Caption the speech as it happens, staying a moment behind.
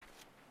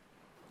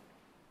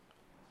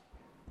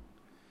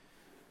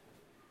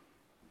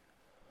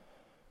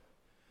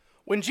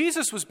When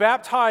Jesus was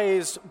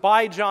baptized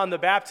by John the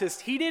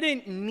Baptist, he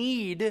didn't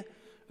need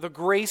the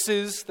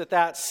graces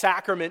that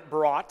sacrament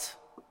brought.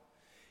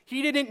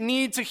 He didn't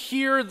need to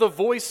hear the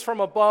voice from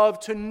above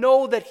to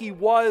know that he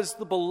was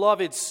the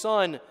beloved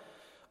Son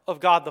of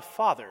God the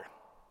Father.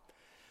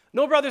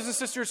 No, brothers and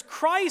sisters,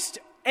 Christ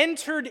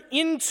entered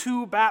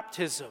into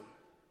baptism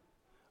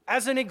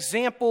as an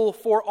example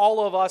for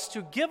all of us,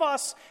 to give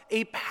us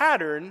a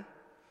pattern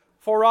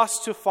for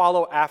us to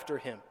follow after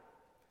him.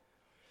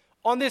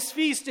 On this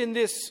feast, in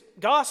this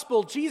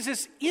gospel,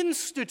 Jesus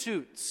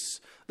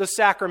institutes the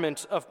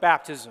sacrament of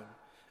baptism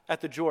at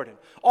the Jordan.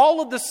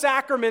 All of the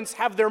sacraments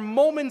have their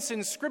moments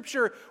in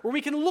Scripture where we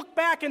can look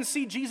back and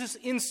see Jesus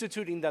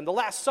instituting them. The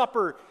Last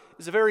Supper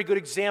is a very good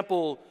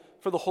example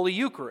for the Holy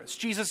Eucharist.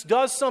 Jesus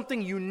does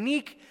something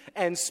unique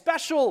and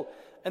special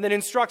and then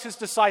instructs his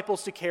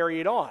disciples to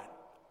carry it on.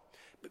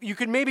 You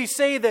could maybe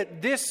say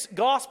that this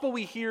gospel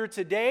we hear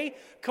today,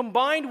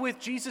 combined with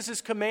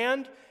Jesus'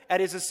 command at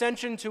his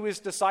ascension to his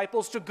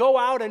disciples to go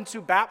out and to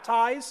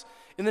baptize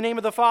in the name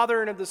of the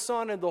Father and of the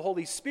Son and the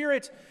Holy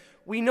Spirit,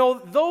 we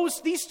know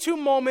these two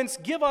moments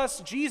give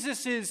us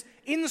Jesus'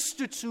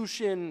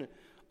 institution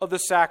of the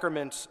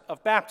sacrament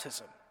of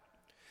baptism.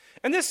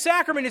 And this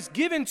sacrament is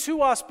given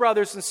to us,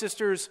 brothers and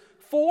sisters,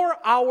 for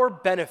our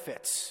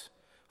benefits.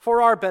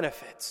 For our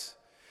benefits.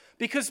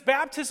 Because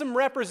baptism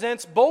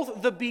represents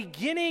both the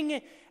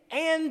beginning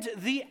and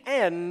the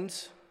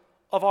end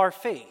of our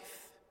faith.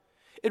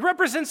 It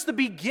represents the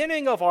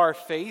beginning of our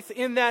faith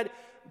in that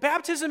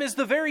baptism is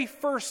the very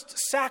first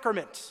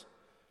sacrament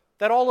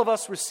that all of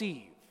us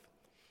receive.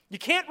 You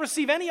can't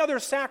receive any other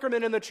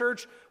sacrament in the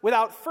church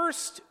without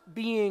first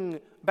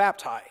being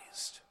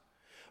baptized.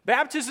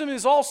 Baptism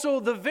is also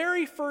the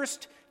very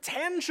first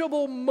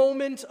tangible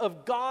moment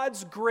of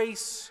God's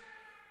grace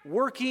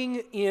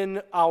working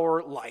in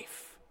our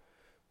life.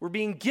 We're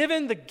being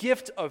given the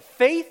gift of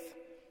faith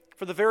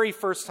for the very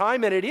first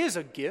time, and it is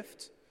a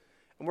gift,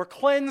 and we're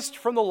cleansed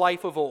from the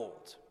life of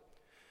old.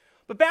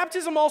 But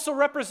baptism also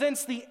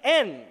represents the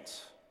end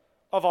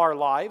of our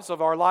lives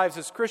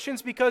as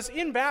Christians, because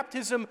in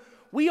baptism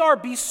we are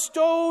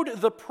bestowed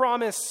the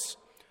promise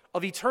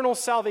of eternal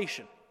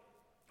salvation,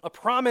 a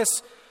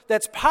promise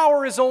that's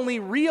power is only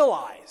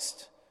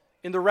realized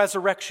in the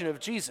resurrection of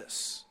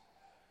Jesus.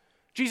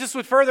 Jesus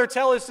would further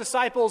tell his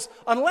disciples,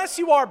 unless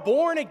you are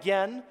born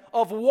again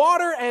of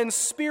water and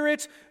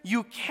spirit,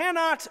 you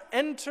cannot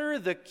enter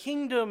the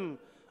kingdom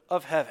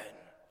of heaven.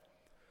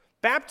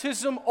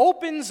 Baptism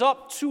opens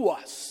up to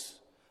us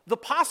the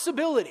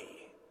possibility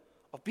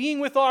of being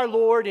with our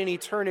Lord in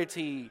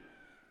eternity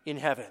in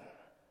heaven.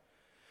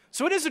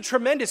 So it is a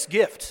tremendous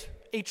gift,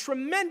 a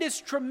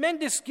tremendous,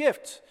 tremendous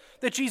gift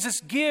that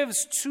Jesus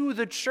gives to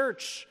the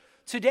church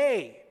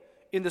today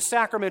in the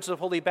sacrament of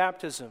holy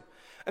baptism.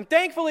 And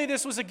thankfully,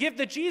 this was a gift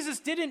that Jesus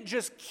didn't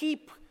just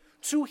keep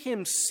to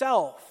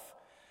himself,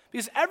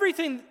 because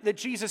everything that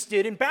Jesus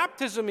did, in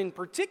baptism in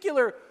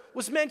particular,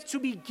 was meant to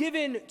be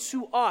given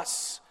to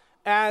us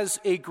as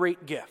a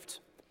great gift.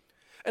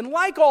 And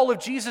like all of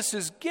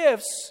Jesus'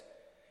 gifts,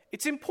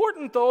 it's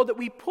important, though, that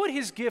we put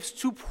his gifts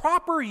to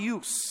proper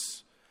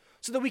use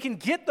so that we can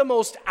get the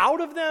most out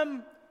of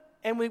them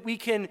and we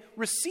can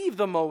receive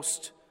the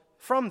most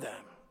from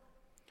them.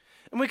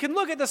 And we can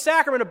look at the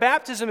sacrament of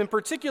baptism in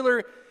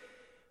particular,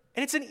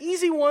 and it's an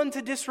easy one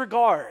to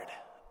disregard,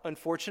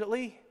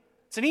 unfortunately.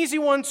 It's an easy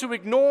one to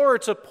ignore or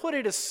to put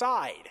it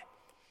aside.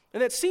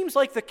 And that seems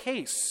like the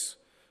case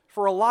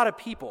for a lot of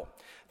people.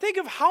 Think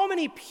of how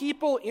many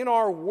people in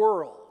our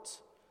world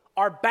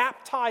are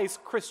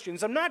baptized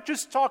Christians. I'm not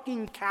just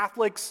talking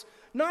Catholics,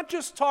 not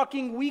just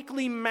talking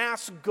weekly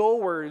mass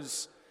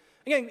goers.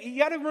 Again, you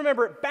got to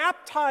remember,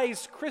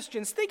 baptized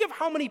Christians, think of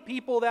how many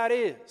people that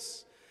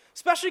is.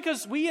 Especially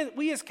because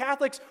we as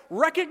Catholics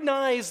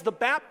recognize the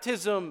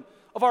baptism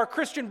of our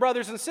Christian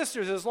brothers and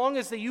sisters as long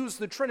as they use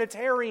the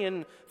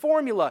Trinitarian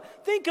formula.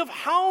 Think of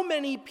how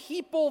many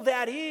people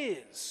that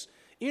is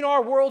in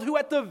our world who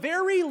at the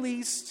very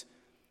least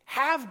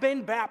have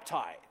been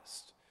baptized.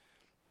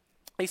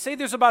 They say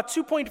there's about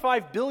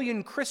 2.5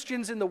 billion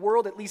Christians in the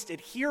world, at least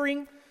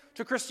adhering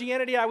to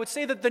Christianity. I would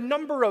say that the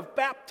number of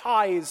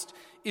baptized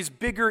is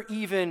bigger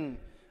even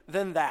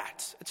than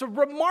that. It's a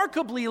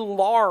remarkably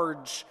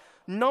large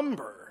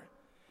number.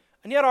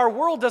 And yet our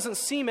world doesn't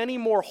seem any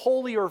more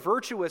holy or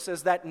virtuous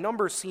as that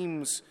number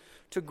seems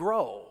to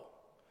grow.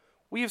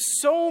 We have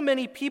so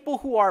many people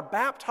who are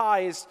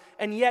baptized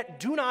and yet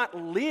do not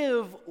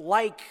live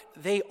like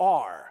they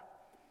are.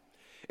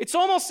 It's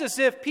almost as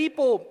if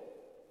people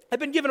have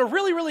been given a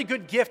really, really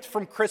good gift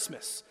from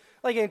Christmas.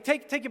 Like,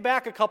 take it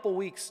back a couple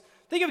weeks.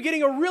 Think of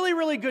getting a really,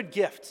 really good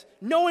gift,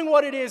 knowing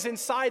what it is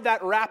inside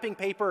that wrapping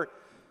paper,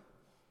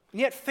 and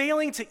yet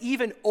failing to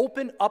even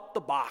open up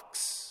the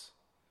box,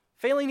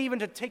 failing even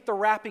to take the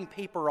wrapping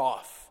paper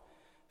off,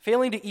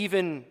 failing to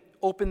even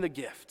open the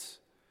gift.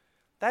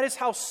 That is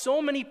how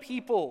so many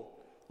people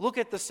look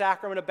at the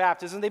sacrament of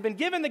baptism. They've been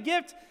given the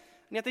gift,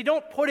 and yet they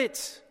don't put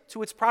it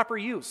to its proper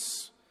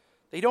use.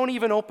 They don't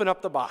even open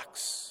up the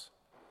box.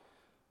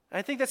 And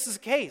I think this is the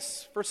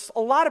case for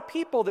a lot of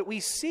people that we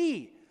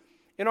see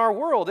in our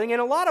world. And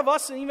a lot of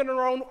us, and even in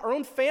our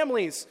own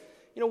families,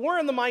 we're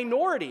in the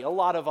minority, a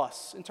lot of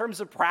us, in terms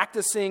of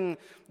practicing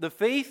the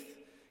faith.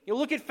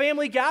 Look at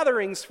family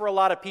gatherings for a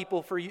lot of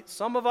people. For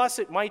some of us,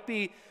 it might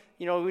be,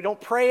 we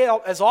don't pray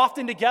as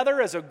often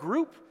together as a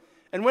group.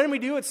 And when we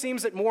do, it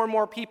seems that more and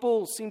more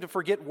people seem to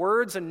forget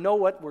words and know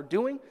what we're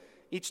doing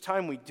each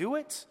time we do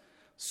it.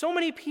 So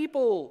many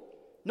people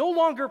no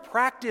longer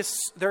practice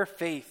their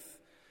faith.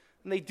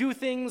 And they do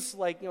things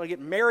like,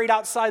 get married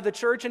outside the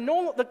church, and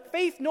the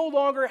faith no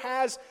longer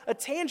has a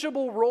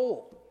tangible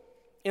role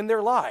in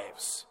their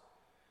lives.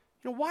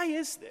 Why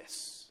is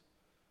this?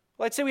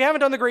 Well, I'd say we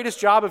haven't done the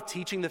greatest job of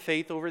teaching the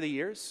faith over the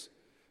years.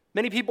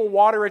 Many people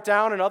water it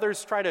down, and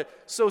others try to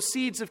sow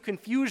seeds of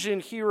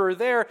confusion here or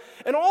there.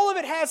 And all of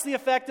it has the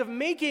effect of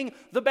making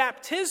the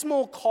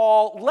baptismal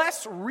call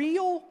less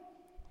real,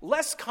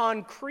 less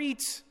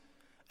concrete,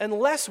 and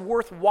less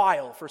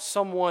worthwhile for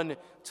someone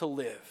to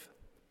live.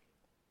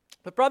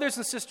 But brothers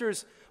and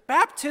sisters,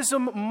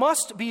 baptism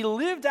must be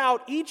lived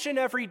out each and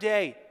every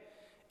day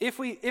if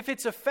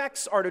its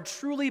effects are to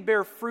truly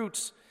bear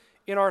fruits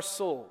in our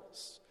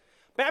souls.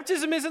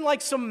 Baptism isn't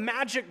like some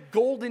magic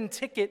golden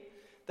ticket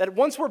that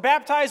once we're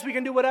baptized, we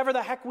can do whatever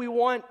the heck we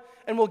want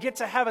and we'll get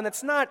to heaven.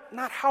 That's not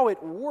how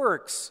it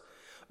works.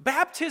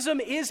 Baptism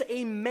is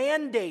a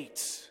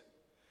mandate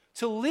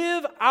to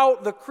live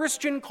out the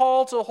Christian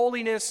call to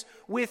holiness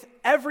with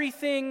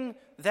everything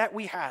that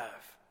we have.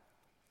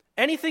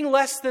 Anything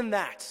less than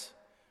that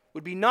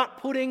would be not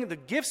putting the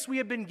gifts we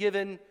have been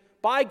given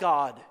by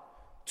God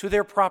to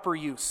their proper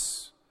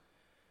use.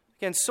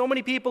 Again, so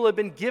many people have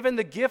been given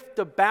the gift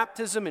of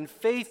baptism and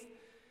faith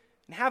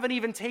and haven't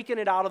even taken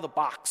it out of the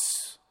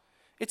box.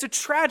 It's a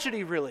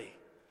tragedy, really,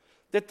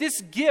 that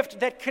this gift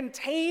that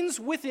contains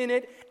within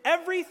it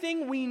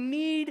everything we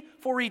need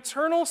for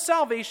eternal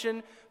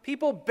salvation,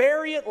 people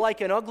bury it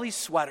like an ugly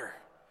sweater.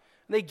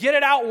 They get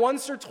it out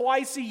once or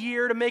twice a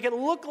year to make it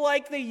look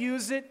like they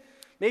use it,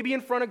 maybe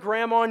in front of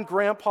grandma and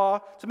grandpa,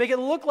 to make it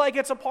look like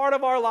it's a part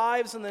of our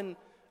lives, and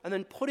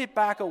then put it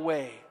back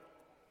away.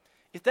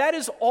 If that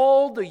is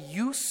all the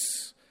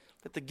use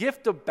that the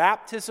gift of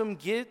baptism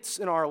gets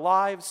in our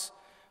lives,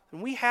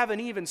 then we haven't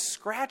even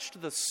scratched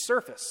the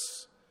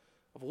surface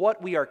of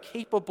what we are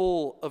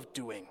capable of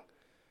doing.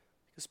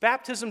 Because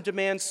baptism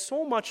demands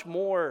so much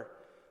more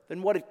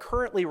than what it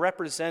currently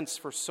represents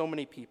for so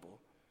many people.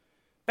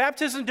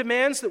 Baptism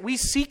demands that we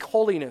seek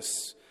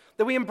holiness,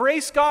 that we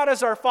embrace God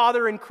as our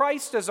Father and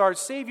Christ as our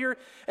Savior,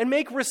 and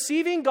make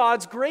receiving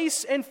God's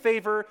grace and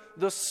favor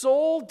the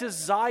sole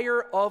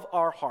desire of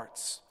our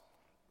hearts.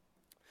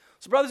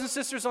 So, brothers and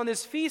sisters, on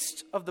this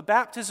feast of the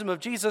baptism of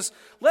Jesus,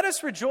 let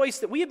us rejoice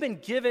that we have been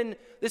given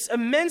this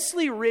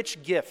immensely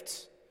rich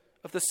gift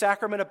of the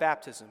sacrament of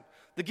baptism,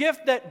 the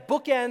gift that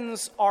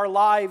bookends our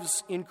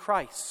lives in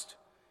Christ.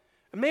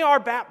 And may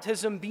our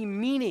baptism be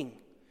meaning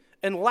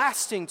and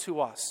lasting to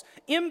us,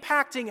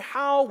 impacting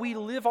how we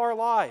live our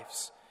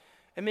lives.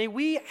 And may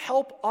we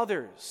help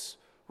others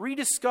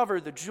rediscover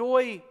the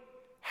joy,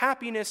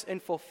 happiness, and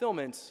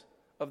fulfillment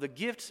of the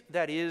gift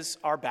that is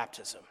our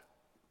baptism.